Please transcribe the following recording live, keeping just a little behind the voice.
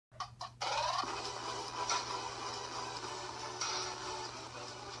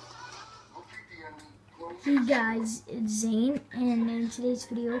Hey guys, it's Zane, and in today's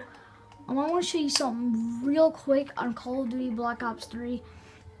video, I want to show you something real quick on Call of Duty Black Ops 3.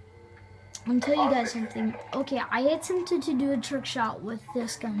 I'm gonna tell you guys something. Okay, I attempted to do a trick shot with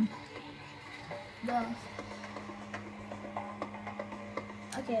this gun.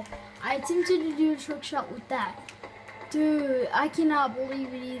 Okay, I attempted to do a trick shot with that. Dude, I cannot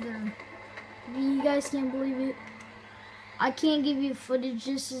believe it either. You guys can't believe it. I can't give you footage.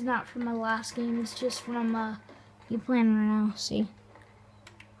 This is not from my last game. It's just from you playing right now. See,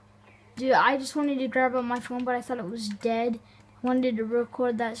 dude, I just wanted to grab up my phone, but I thought it was dead. I wanted to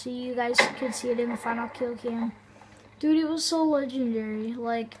record that so you guys could see it in the final kill cam. Dude, it was so legendary.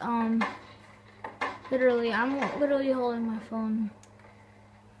 Like, literally, I'm literally holding my phone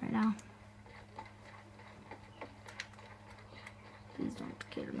right now. Please don't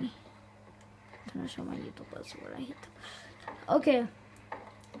kill me. I'm gonna show my YouTube password. I hit. Okay.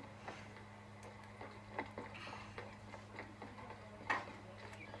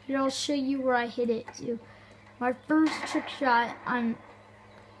 Here, I'll show you where I hit it too. My first trick shot on.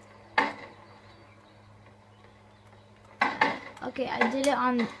 Okay, I did it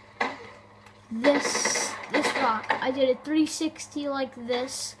on this rock. I did a 360 like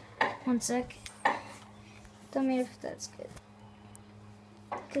this. One sec. Tell me if that's good,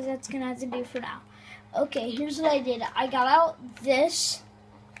 because that's gonna have to do for now. Okay, here's what I did. I got out this.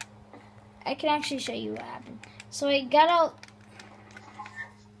 I can actually show you what happened. So I got out.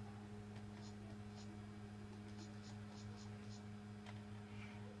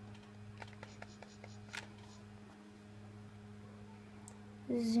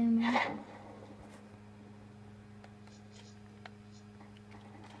 Zoom in.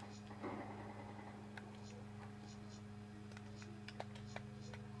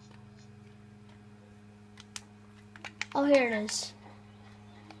 Oh, here it is.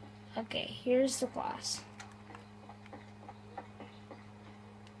 Okay, here's the class.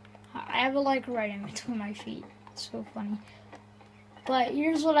 I have a like right in between my feet. It's so funny. But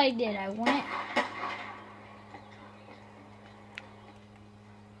here's what I did. I went.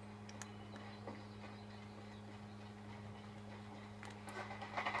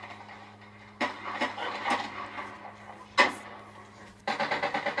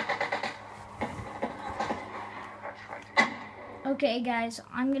 Okay guys,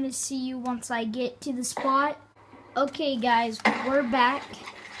 I'm gonna see you once I get to the spot. Okay guys, we're back.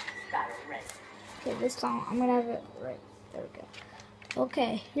 Okay, this song, I'm gonna have it right, there we go.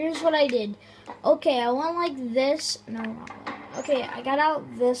 Okay, here's what I did. Okay, I went like this, no, not like, okay, I got out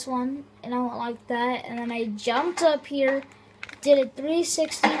this one, and I went like that, and then I jumped up here, did a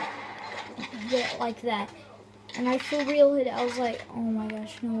 360, did it like that. And I for real hit it, I was like, oh my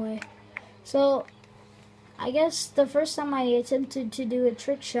gosh, no way. So, I guess the first time I attempted to do a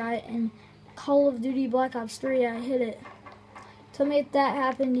trick shot in Call of Duty Black Ops 3, I hit it. Tell me if that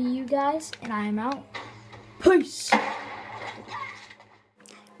happened to you guys, and I am out. Peace!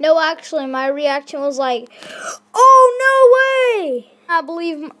 No, actually, my reaction was like, oh, no way! I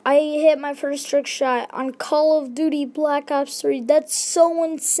believe I hit my first trick shot on Call of Duty Black Ops 3. That's so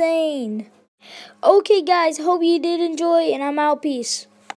insane. Okay, guys, hope you did enjoy, and I'm out. Peace.